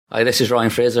Hi, this is Ryan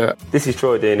Fraser. This is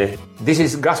Troy Deeney. This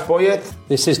is Gus Poyet.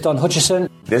 This is Don Hutchison.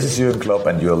 This is Jurgen Klopp,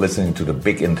 and you're listening to The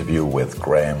Big Interview with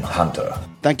Graham Hunter.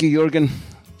 Thank you, Jurgen.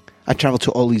 I travel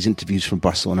to all these interviews from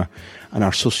Barcelona, and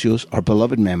our socios, our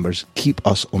beloved members, keep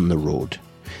us on the road.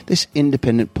 This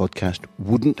independent podcast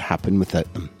wouldn't happen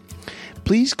without them.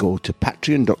 Please go to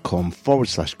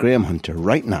patreon.com/Graham Hunter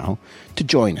right now to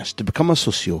join us, to become a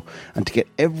socio, and to get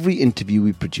every interview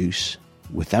we produce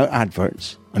without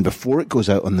adverts and before it goes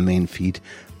out on the main feed,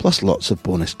 plus lots of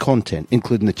bonus content,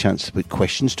 including the chance to put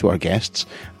questions to our guests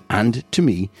and to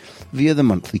me via the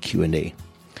monthly Q&A.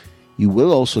 You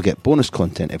will also get bonus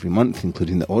content every month,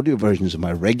 including the audio versions of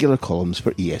my regular columns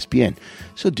for ESPN.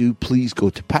 So do please go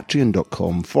to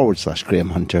patreon.com/Graham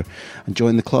Hunter and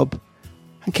join the club,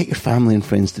 and get your family and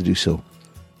friends to do so.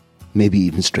 Maybe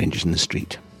even strangers in the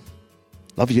street.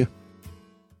 Love you.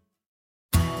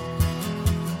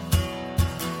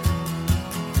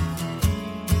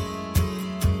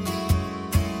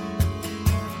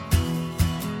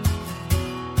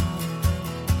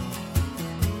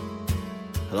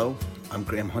 Hello, I'm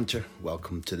Graham Hunter.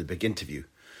 Welcome to The Big Interview.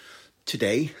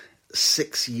 Today,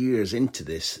 6 years into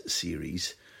this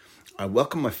series, I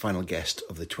welcome my final guest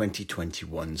of the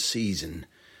 2021 season,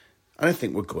 and I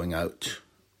think we're going out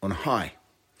on a high.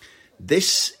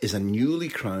 This is a newly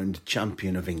crowned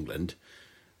champion of England,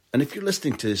 and if you're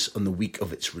listening to this on the week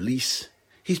of its release,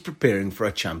 he's preparing for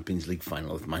a Champions League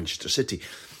final with Manchester City.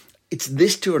 It's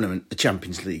this tournament, the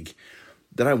Champions League,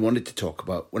 that I wanted to talk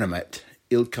about when I met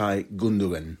Ilkay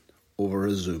Gundogan over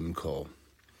a Zoom call.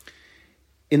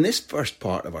 In this first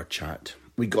part of our chat,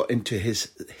 we got into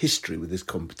his history with this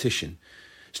competition.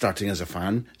 Starting as a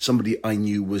fan, somebody I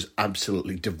knew was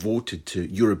absolutely devoted to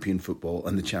European football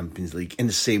and the Champions League in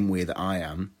the same way that I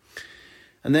am.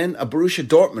 And then a Borussia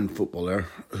Dortmund footballer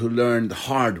who learned the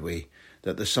hard way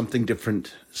that there's something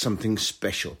different, something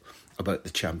special about the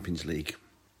Champions League.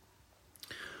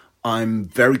 I'm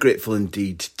very grateful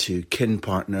indeed to kin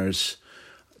partners,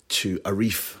 to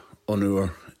Arif,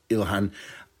 Onur, Ilhan,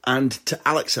 and to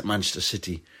Alex at Manchester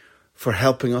City for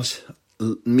helping us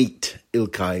meet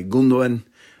Ilkay Gundogan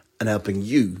and helping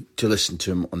you to listen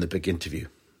to him on The Big Interview.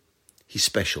 He's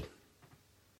special.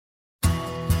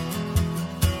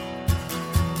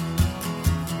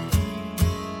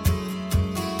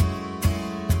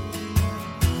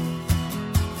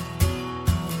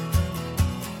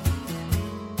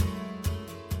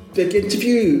 Big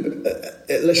Interview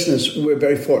listeners, we're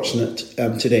very fortunate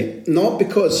today. Not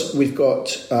because we've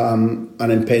got an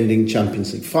impending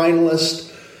Champions League finalist,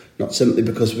 not simply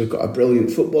because we've got a brilliant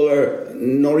footballer,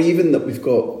 nor even that we've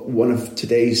got one of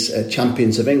today's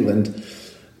champions of England.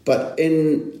 But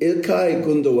in Ilkay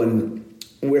Gundogan,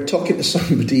 we're talking to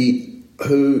somebody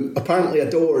who apparently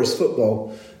adores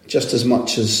football just as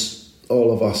much as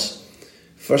all of us.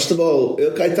 First of all,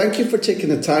 Ilkay, thank you for taking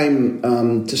the time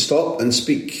to stop and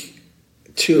speak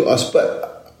to us.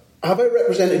 But have I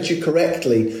represented you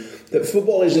correctly that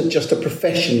football isn't just a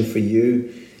profession for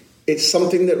you? It's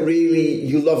something that really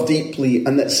you love deeply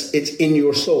and it's in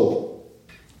your soul.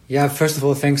 Yeah, first of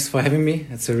all, thanks for having me.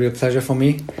 It's a real pleasure for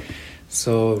me.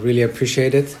 So really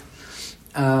appreciate it.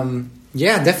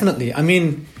 Yeah, definitely. I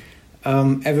mean,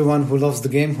 everyone who loves the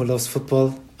game, who loves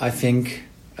football, I think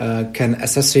can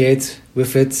associate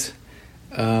with it.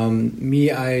 Me,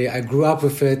 I grew up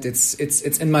with it. It's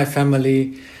in my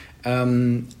family.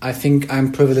 I think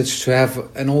I'm privileged to have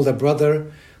an older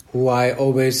brother who I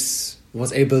always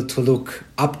was able to look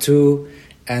up to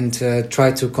and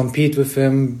try to compete with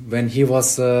him when he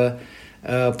was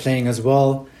playing as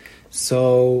well.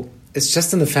 So it's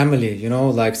just in the family, you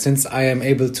know. Like, since I am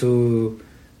able to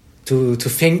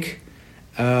think,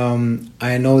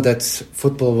 I know that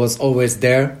football was always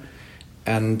there,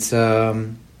 and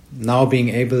now being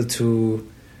able to,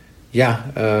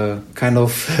 kind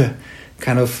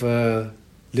of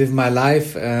live my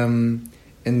life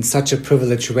in such a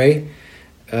privileged way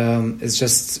is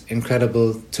just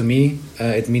incredible to me.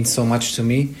 It means so much to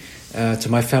me, to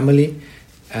my family,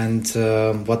 and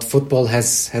what football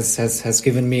has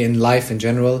given me in life in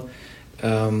general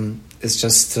is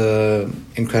just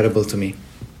incredible to me.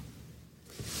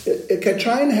 Can I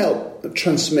try and help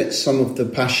transmit some of the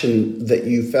passion that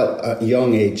you felt at a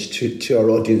young age to our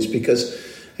audience? Because,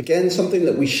 again, something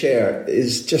that we share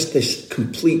is just this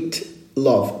complete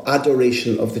love,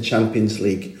 adoration of the Champions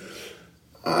League.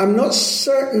 I'm not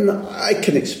certain I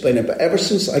can explain it, but ever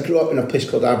since I grew up in a place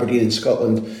called Aberdeen in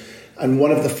Scotland, and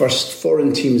one of the first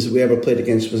foreign teams we ever played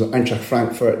against was Eintracht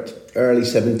Frankfurt, early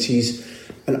 70s,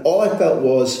 and all I felt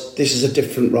was, this is a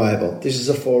different rival, this is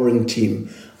a foreign team.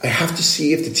 I have to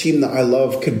see if the team that I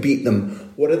love could beat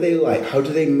them. What are they like? How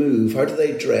do they move? How do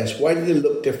they dress? Why do they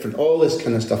look different? All this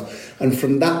kind of stuff. And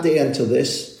from that day until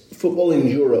this, football in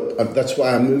Europe, that's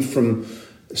why I moved from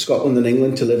Scotland and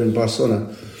England to live in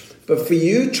Barcelona. But for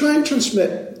you, try and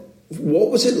transmit,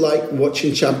 what was it like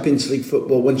watching Champions League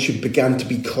football once you began to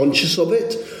be conscious of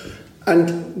it?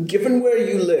 And given where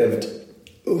you lived,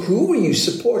 who were you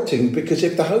supporting? Because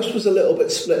if the house was a little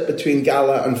bit split between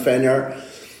Gala and Fener,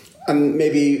 and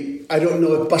maybe, I don't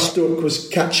know if Bastok was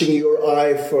catching your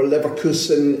eye for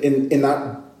Leverkusen in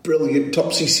that brilliant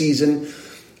Topsy season.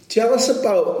 Tell us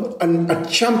about a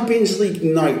Champions League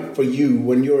night for you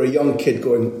when you're a young kid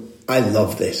going, I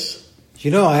love this.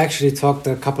 I actually talked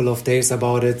a couple of days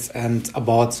about it and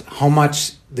about how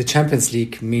much the Champions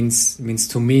League means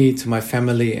to me, to my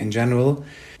family in general.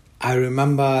 I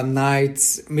remember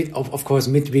nights, of course,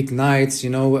 midweek nights,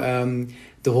 the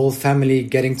whole family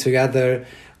getting together.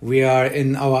 We are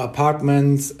in our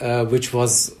apartment, which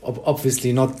was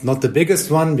obviously not the biggest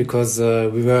one because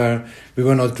we were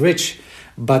not rich.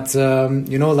 But,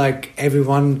 like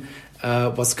everyone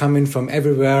was coming from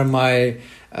everywhere. My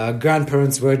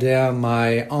grandparents were there,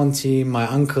 my auntie, my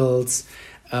uncles,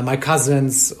 my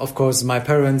cousins, of course, my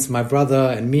parents, my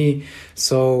brother and me.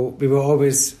 So we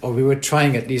were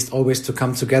trying at least always to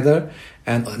come together.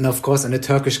 And of course, in the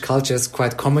Turkish culture, it's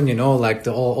quite common, like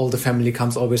all the family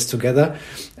comes always together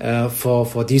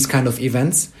for these kind of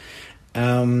events.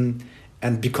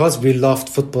 And because we loved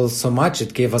football so much,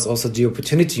 it gave us also the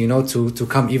opportunity, to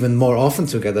come even more often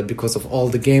together because of all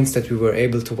the games that we were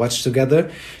able to watch together,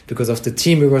 because of the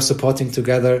team we were supporting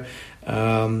together.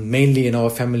 Mainly in our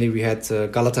family, we had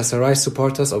Galatasaray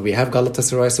supporters, or we have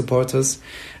Galatasaray supporters.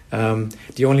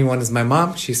 The only one is my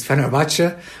mom. She's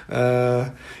Fenerbahce,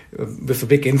 with a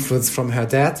big influence from her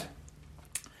dad.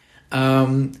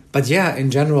 But yeah,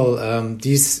 in general,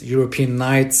 these European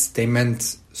nights, they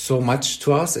meant so much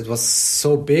to us. It was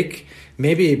so big,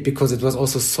 maybe because it was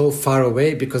also so far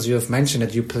away, because you have mentioned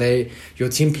that your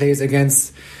team plays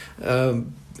against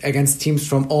teams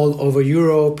from all over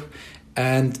Europe,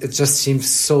 and it just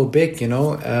seems so big,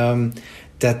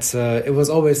 that it was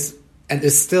always and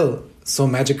is still so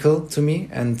magical to me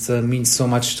and means so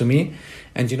much to me.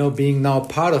 And being now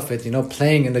part of it,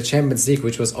 playing in the Champions League,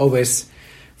 which was always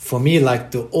for me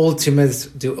like the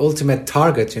ultimate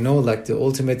target, like the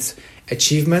ultimate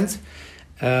achievement.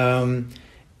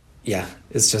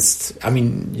 It's just,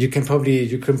 you can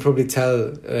probably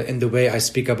tell in the way I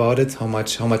speak about it how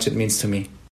much it means to me.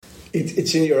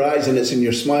 It's in your eyes and it's in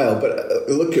your smile. But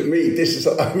look at me.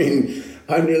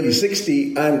 I'm nearly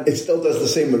 60 and it still does the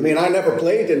same with me. And I never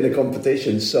played in the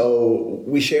competition, so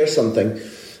we share something.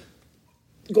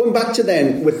 Going back to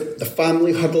then, with the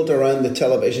family huddled around the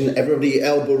television, everybody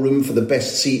elbow room for the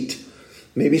best seat.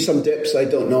 Maybe some dips, I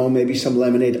don't know. Maybe some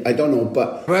lemonade, I don't know.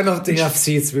 But we were not enough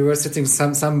seats. We were sitting.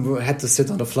 Some had to sit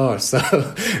on the floor, so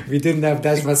we didn't have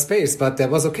that much space. But that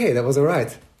was okay. That was all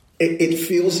right. It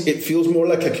feels more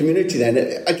like a community then.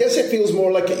 I guess it feels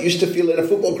more like it used to feel in a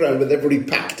football ground with everybody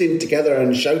packed in together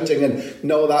and shouting and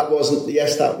no, that wasn't.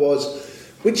 Yes, that was.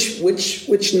 Which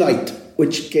night?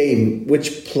 Which game,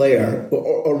 which player,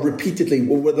 or repeatedly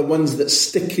were the ones that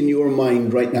stick in your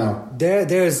mind right now?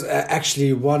 There's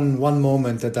actually one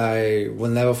moment that I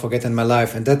will never forget in my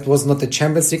life, and that was not the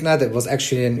Champions League night. It was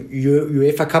actually an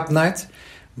UEFA Cup night.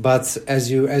 But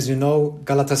as you know,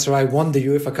 Galatasaray won the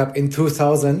UEFA Cup in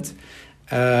 2000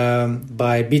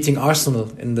 by beating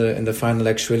Arsenal in the final.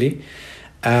 Actually,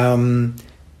 and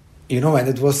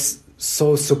it was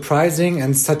so surprising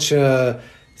and such a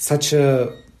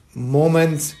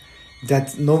moment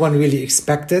that no one really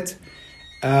expected.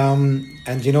 And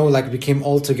we came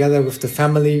all together with the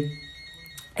family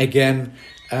again,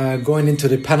 going into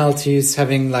the penalties,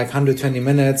 having 120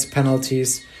 minutes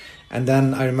penalties. And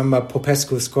then I remember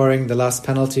Popescu scoring the last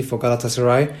penalty for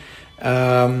Galatasaray,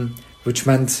 which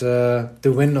meant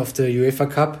the win of the UEFA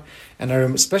Cup. And I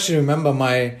especially remember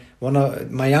my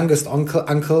youngest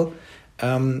uncle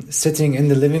sitting in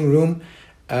the living room,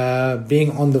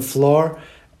 being on the floor,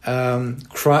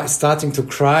 starting to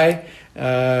cry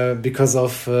because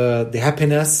of the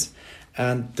happiness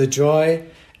and the joy,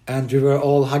 and we were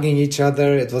all hugging each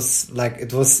other. It was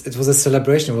a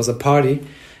celebration. It was a party,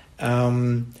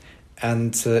 and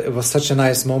it was such a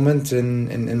nice moment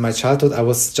in my childhood. I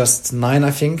was just 9,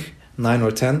 I think, 9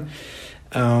 or 10,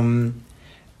 and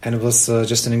it was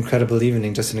just an incredible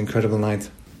evening, just an incredible night.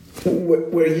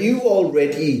 Were you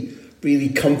already really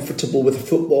comfortable with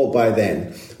football by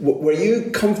then? Were you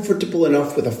comfortable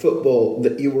enough with a football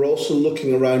that you were also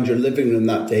looking around your living room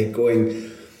that day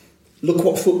going, look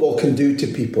what football can do to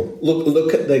people.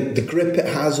 Look at the grip it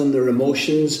has on their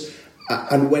emotions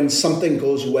and when something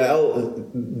goes well,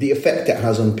 the effect it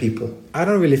has on people? I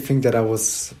don't really think that I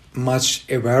was much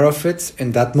aware of it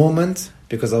in that moment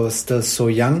because I was still so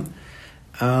young.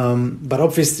 But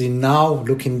obviously now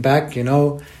looking back, it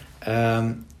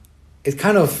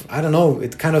kind of, I don't know,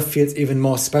 it kind of feels even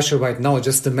more special right now,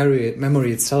 just the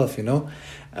memory itself,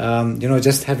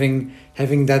 just having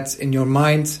that in your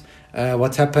mind,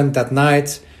 what happened that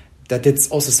night, that it's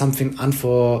also something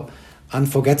unforgettable.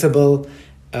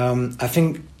 I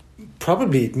think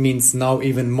probably it means now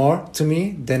even more to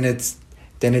me than it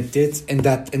did in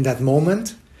that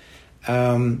moment.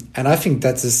 And I think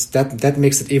that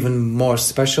makes it even more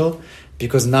special,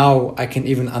 because now I can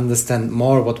even understand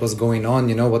more what was going on,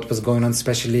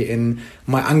 especially in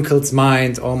my uncle's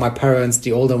mind or my parents,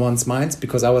 the older ones' minds,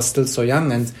 because I was still so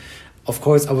young. And of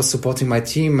course I was supporting my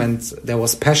team and there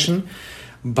was passion,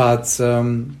 but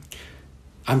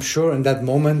I'm sure in that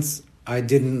moment I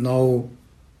didn't know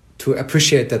to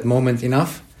appreciate that moment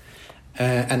enough.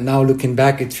 And now looking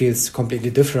back, it feels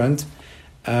completely different.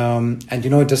 And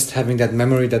just having that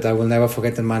memory that I will never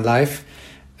forget in my life,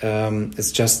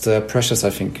 it's just precious, I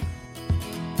think.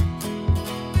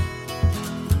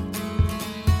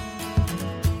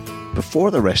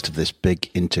 Before the rest of this big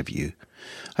interview,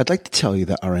 I'd like to tell you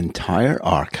that our entire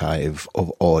archive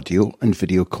of audio and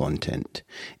video content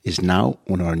is now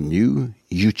on our new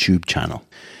YouTube channel.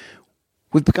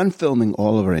 We've begun filming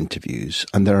all of our interviews,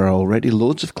 and there are already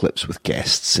loads of clips with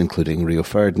guests, including Rio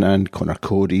Ferdinand, Conor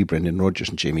Cody, Brendan Rodgers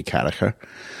and Jamie Carragher,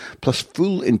 plus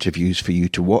full interviews for you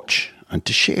to watch and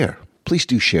to share. Please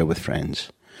do share with friends.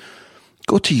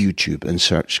 Go to YouTube and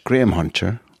search Graham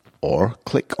Hunter, or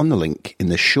click on the link in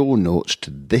the show notes to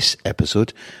this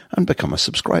episode and become a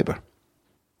subscriber.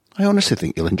 I honestly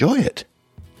think you'll enjoy it.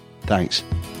 Thanks.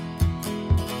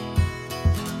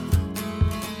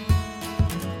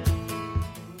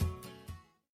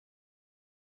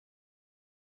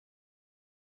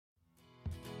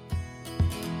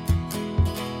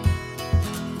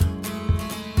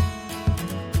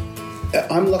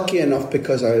 I'm lucky enough,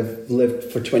 because I've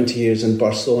lived for 20 years in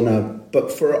Barcelona,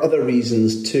 but for other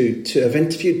reasons too, to have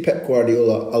interviewed Pep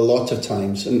Guardiola a lot of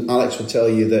times. And Alex would tell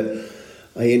you that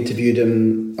I interviewed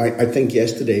him, I think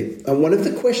yesterday. And one of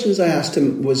the questions I asked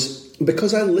him was,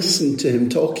 because I listened to him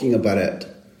talking about it,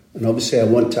 and obviously I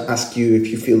want to ask you if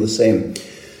you feel the same.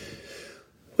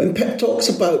 When Pep talks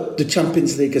about the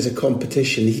Champions League as a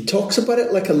competition, he talks about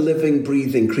it like a living,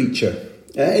 breathing creature.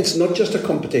 It's not just a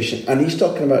competition, and he's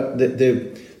talking about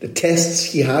the tests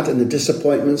he had and the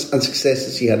disappointments and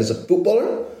successes he had as a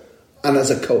footballer and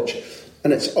as a coach.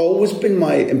 And it's always been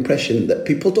my impression that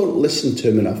people don't listen to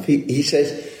him enough. He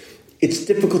says it's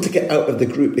difficult to get out of the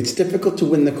group, it's difficult to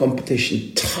win the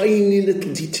competition, tiny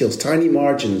little details, tiny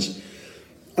margins.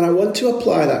 And I want to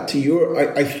apply that to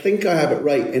I think I have it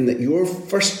right in that your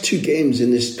first two games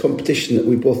in this competition that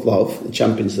we both love, the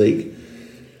Champions League,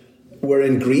 were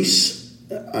in Greece,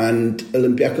 and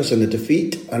Olympiacos in a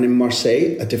defeat, and in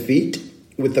Marseille a defeat,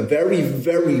 with a very,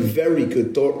 very, very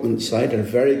good Dortmund side and a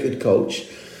very good coach.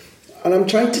 And I'm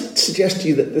trying to suggest to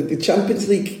you that the Champions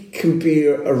League can be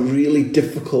a really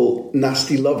difficult,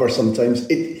 nasty lover sometimes.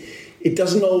 It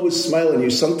doesn't always smile on you.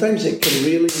 Sometimes it can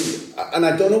really... And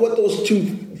I don't know what those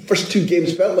first two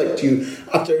games felt like to you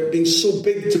after being so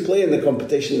big to play in the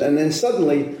competition, and then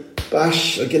suddenly,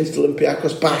 bash against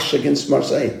Olympiacos, bash against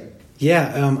Marseille.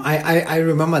 Yeah, I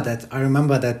remember that. I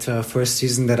remember that first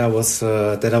season that I was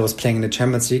playing in the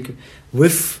Champions League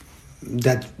with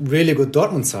that really good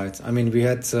Dortmund side. I mean, we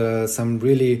had some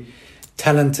really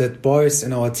talented boys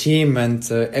in our team, and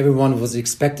everyone was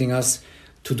expecting us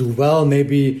to do well.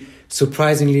 Maybe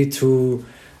surprisingly to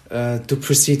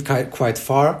proceed quite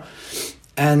far,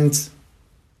 and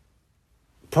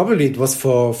probably it was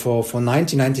for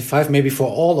 1995, maybe for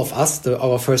all of us,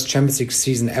 our first Champions League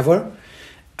season ever.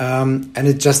 And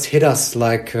it just hit us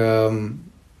like a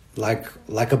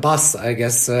bus, I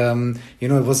guess. It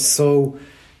was so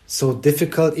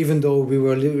difficult, even though we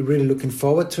were really looking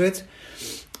forward to it.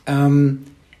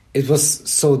 It was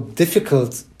so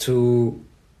difficult to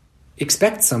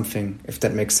expect something, if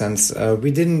that makes sense. We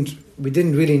didn't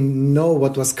really know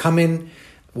what was coming,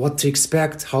 what to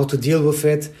expect, how to deal with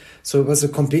it. So it was a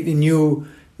completely new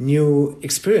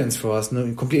experience for us,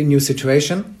 a completely new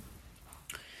situation.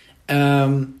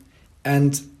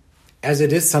 And as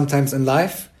it is sometimes in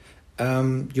life,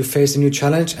 you face a new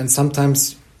challenge, and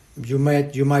sometimes you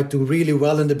might do really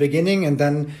well in the beginning, and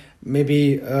then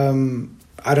maybe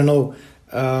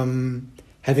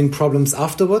having problems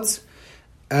afterwards,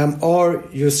 or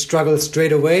you struggle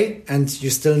straight away, and you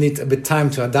still need a bit time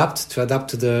to adapt to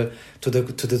the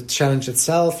challenge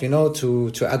itself.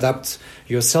 To adapt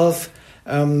yourself.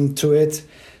 to it.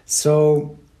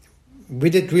 So we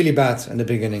did really bad in the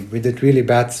beginning. We did really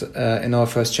bad in our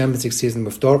first Champions League season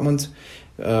with Dortmund.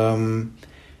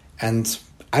 And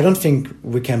I don't think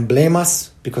we can blame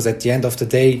us, because at the end of the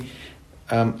day,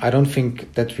 I don't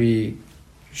think that we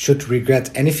should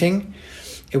regret anything.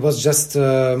 It was just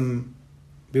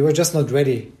we were just not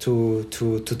ready to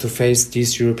face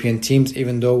these European teams,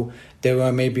 even though they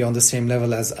were maybe on the same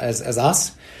level as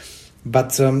us.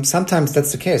 But sometimes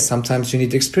that's the case. Sometimes you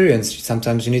need experience.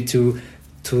 Sometimes you need to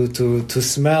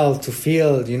smell, to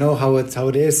feel, how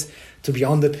it is to be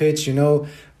on the pitch,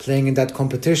 playing in that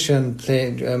competition,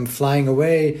 flying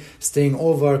away, staying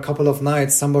over a couple of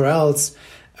nights somewhere else,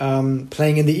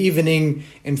 playing in the evening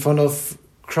in front of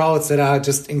crowds that are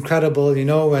just incredible,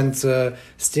 and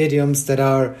stadiums that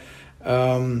are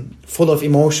full of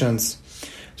emotions.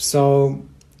 So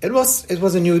it was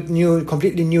a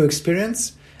completely new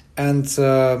experience. And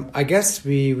I guess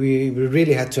we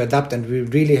really had to adapt, and we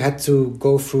really had to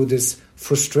go through this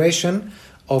frustration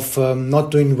of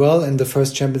not doing well in the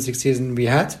first Champions League season we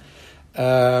had.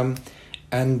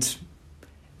 And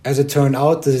as it turned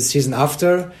out, the season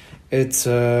after, it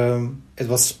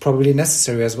was probably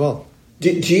necessary as well. Do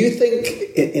you think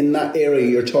in that area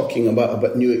you're talking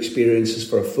about new experiences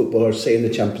for a footballer, say in the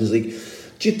Champions League,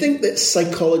 do you think that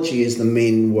psychology is the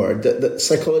main word, that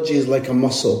psychology is like a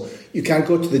muscle? You can't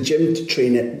go to the gym to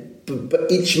train it,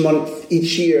 but each month,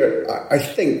 each year, I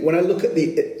think, when I look at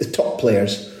the top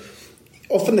players,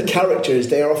 often the character is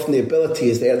there, often the ability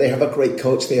is there. They have a great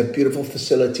coach, they have beautiful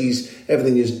facilities,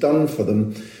 everything is done for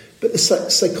them. But the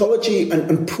psychology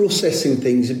and processing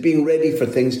things and being ready for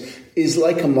things is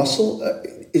like a muscle.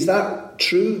 Is that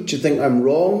true? Do you think I'm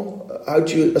wrong? How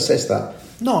do you assess that?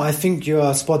 No, I think you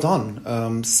are spot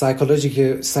on. Psychologic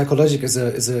is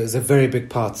a very big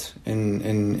part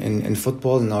in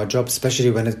football, in our job,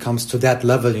 especially when it comes to that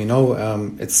level.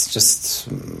 It's just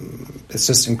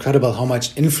incredible how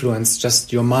much influence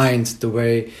just your mind, the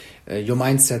way your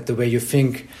mindset, the way you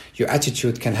think, your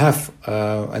attitude can have,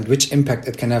 and which impact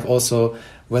it can have also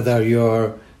whether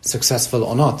you're successful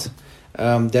or not.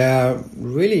 There are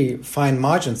really fine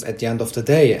margins at the end of the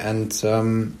day, and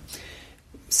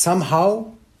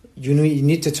somehow you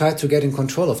need to try to get in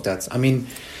control of that. I mean,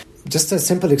 just a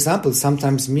simple example.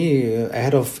 Sometimes me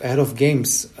ahead of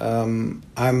games,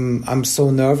 I'm so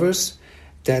nervous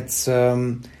that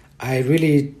I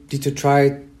really need to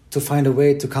try to find a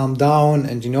way to calm down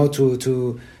and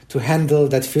to handle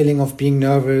that feeling of being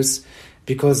nervous,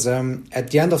 because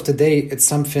at the end of the day it's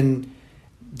something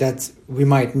that we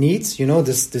might need,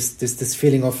 this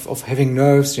feeling of having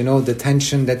nerves, the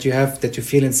tension that you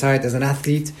feel inside as an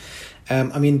athlete.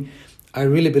 I mean, I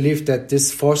really believe that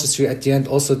this forces you at the end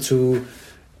also to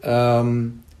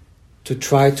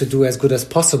try to do as good as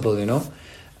possible,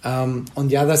 On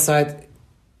the other side,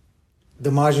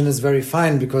 the margin is very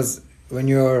fine, because when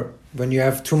you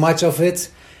have too much of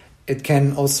it, it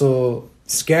can also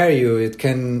scare you. It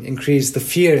can increase the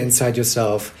fear inside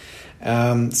yourself,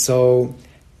 so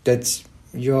that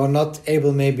you're not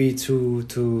able maybe to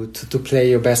play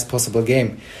your best possible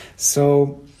game.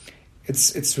 So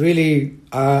it's really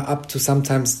up to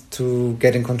sometimes to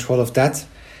get in control of that,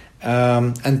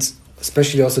 and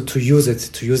especially also to use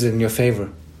it in your favor.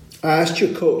 I asked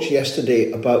your coach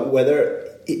yesterday about whether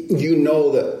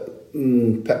that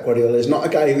Pep Guardiola is not a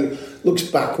guy who looks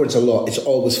backwards a lot. It's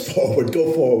always forward,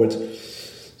 go forward.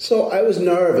 So I was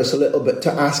nervous a little bit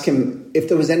to ask him if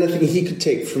there was anything he could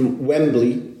take from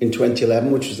Wembley in 2011,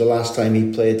 which was the last time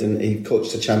he played and he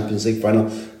coached the Champions League final,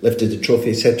 lifted the trophy,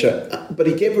 etc. But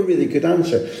he gave a really good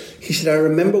answer. He said, I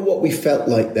remember what we felt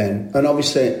like then. And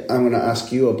obviously I'm going to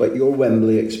ask you about your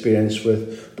Wembley experience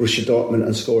with Borussia Dortmund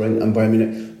and scoring and Bayern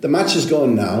Munich. The match is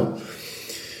gone now.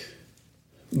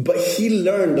 But he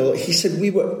learned a lot. He said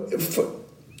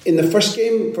in the first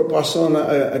game for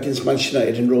Barcelona against Manchester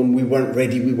United in Rome, we weren't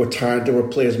ready, we were tired, there were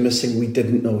players missing, we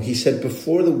didn't know. He said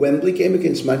before the Wembley game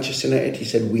against Manchester United, he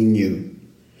said we knew.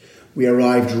 We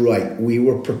arrived right, we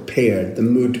were prepared, the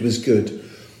mood was good.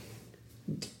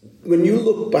 When you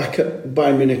look back at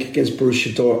Bayern Munich against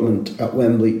Borussia Dortmund at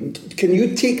Wembley, can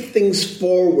you take things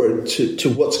forward to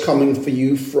what's coming for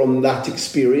you from that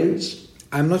experience?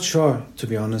 I'm not sure, to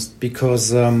be honest,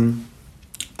 because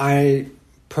I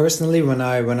personally, when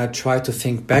I try to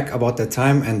think back about that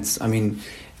time, and I mean,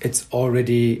 it's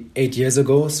already 8 years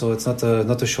ago, so it's not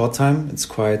a short time. It's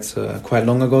quite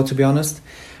long ago, to be honest.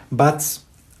 But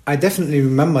I definitely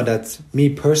remember that me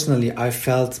personally, I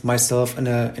felt myself in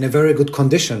a very good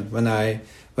condition when I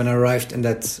arrived in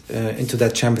into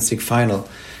that Champions League final.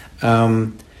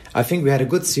 I think we had a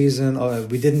good season.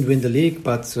 We didn't win the league,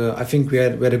 but I think we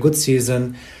had a good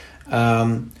season.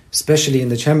 Especially in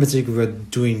the Champions League, we were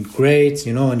doing great,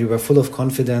 and we were full of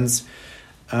confidence.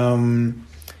 And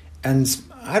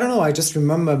I don't know, I just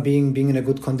remember being in a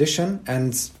good condition.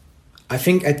 And I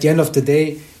think at the end of the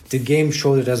day, the game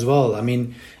showed it as well. I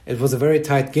mean, it was a very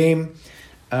tight game.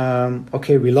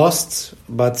 Okay, we lost,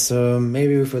 but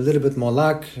maybe with a little bit more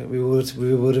luck, we would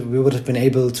have been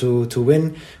able to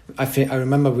win. I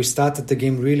remember we started the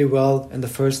game really well in the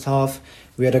first half.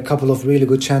 We had a couple of really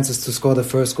good chances to score the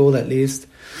first goal at least.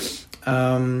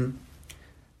 But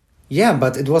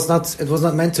it was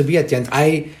not meant to be at the end.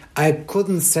 I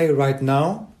couldn't say right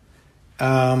now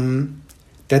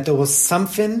that there was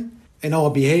something in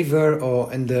our behavior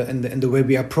or in the way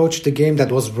we approached the game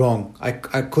that was wrong. I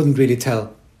couldn't really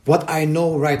tell. What I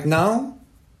know right now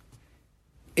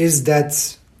is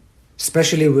that,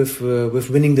 especially with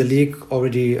winning the league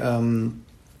already a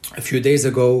few days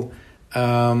ago,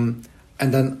 and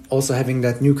then also having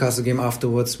that Newcastle game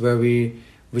afterwards,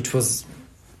 which was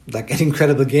like an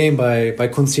incredible game by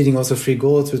conceding also 3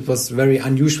 goals, which was very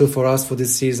unusual for us for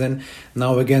this season.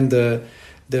 Now again the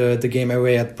game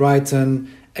away at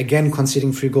Brighton, again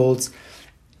conceding 3 goals.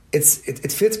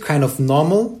 It feels kind of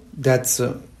normal that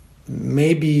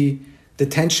maybe the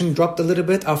tension dropped a little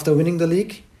bit after winning the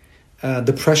league.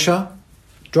 The pressure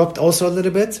dropped also a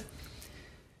little bit.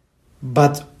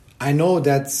 But I know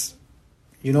that,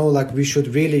 we should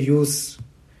really use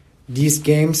these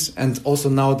games, and also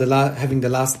now having the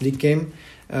last league game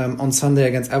on Sunday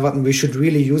against Everton, we should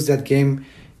really use that game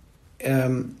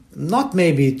not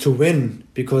maybe to win,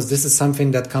 because this is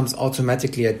something that comes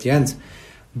automatically at the end,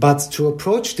 but to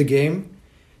approach the game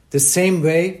the same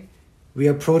way we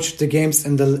approached the games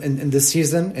in the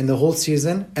season, in the whole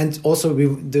season, and also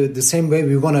the same way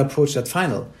we want to approach that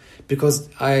final, because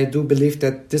I do believe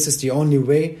that this is the only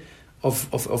way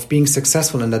of being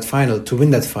successful in that final, to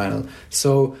win that final.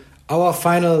 So our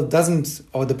final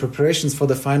or the preparations for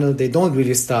the final, they don't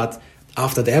really start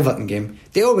after the Everton game.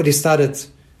 They already started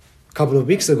a couple of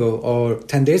weeks ago or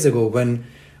 10 days ago when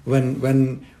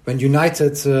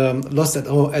United lost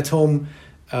at home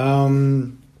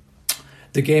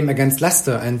the game against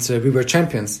Leicester, and we were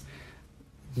champions.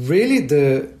 Really,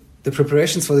 the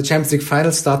preparations for the Champions League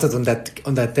final started on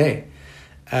that day,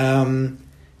 and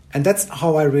that's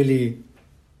how I really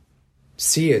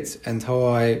see it, and how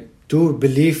I do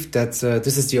believe that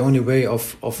this is the only way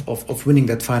of winning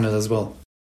that final as well.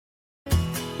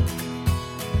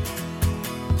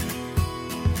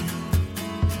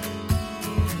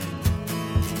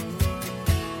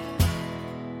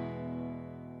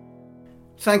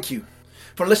 Thank you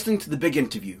for listening to The Big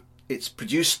Interview. It's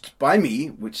produced by me,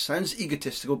 which sounds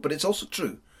egotistical, but it's also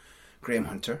true, Graham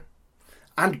Hunter,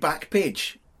 and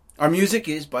Backpage. Our music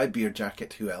is by Beer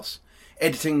Jacket, who else?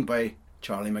 Editing by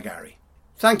Charlie McGarry.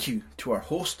 Thank you to our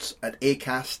hosts at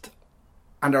Acast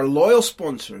and our loyal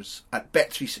sponsors at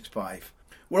Bet365.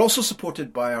 We're also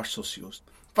supported by our socios.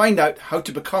 Find out how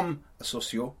to become a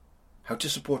socio, how to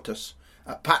support us,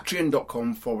 at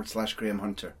patreon.com/Graham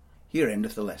Hunter. Here, end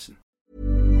of the lesson.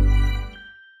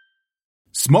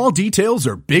 Small details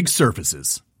are big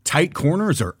surfaces. Tight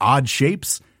corners are odd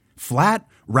shapes. Flat,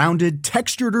 rounded,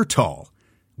 textured, or tall.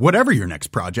 Whatever your next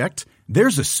project,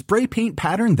 there's a spray paint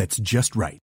pattern that's just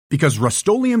right. Because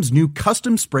Rust-Oleum's new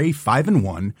Custom Spray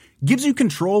 5-in-1 gives you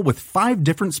control with 5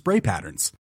 different spray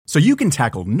patterns. So you can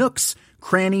tackle nooks,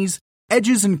 crannies,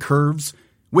 edges, and curves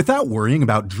without worrying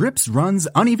about drips, runs,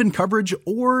 uneven coverage,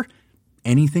 or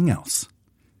anything else.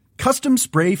 Custom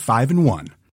Spray 5-in-1.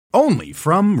 Only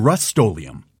from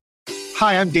Rust-Oleum.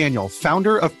 Hi, I'm Daniel,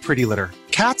 founder of Pretty Litter.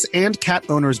 Cats and cat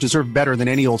owners deserve better than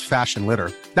any old-fashioned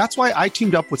litter. That's why I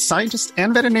teamed up with scientists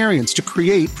and veterinarians to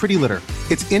create Pretty Litter.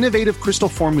 Its innovative crystal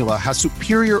formula has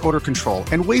superior odor control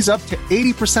and weighs up to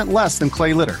 80% less than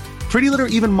clay litter. Pretty Litter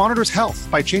even monitors health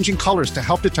by changing colors to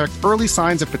help detect early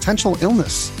signs of potential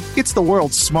illness. It's the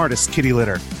world's smartest kitty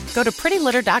litter. Go to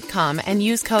prettylitter.com and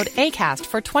use code ACAST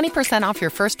for 20% off your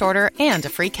first order and a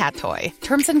free cat toy.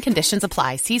 Terms and conditions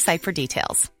apply. See site for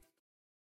details.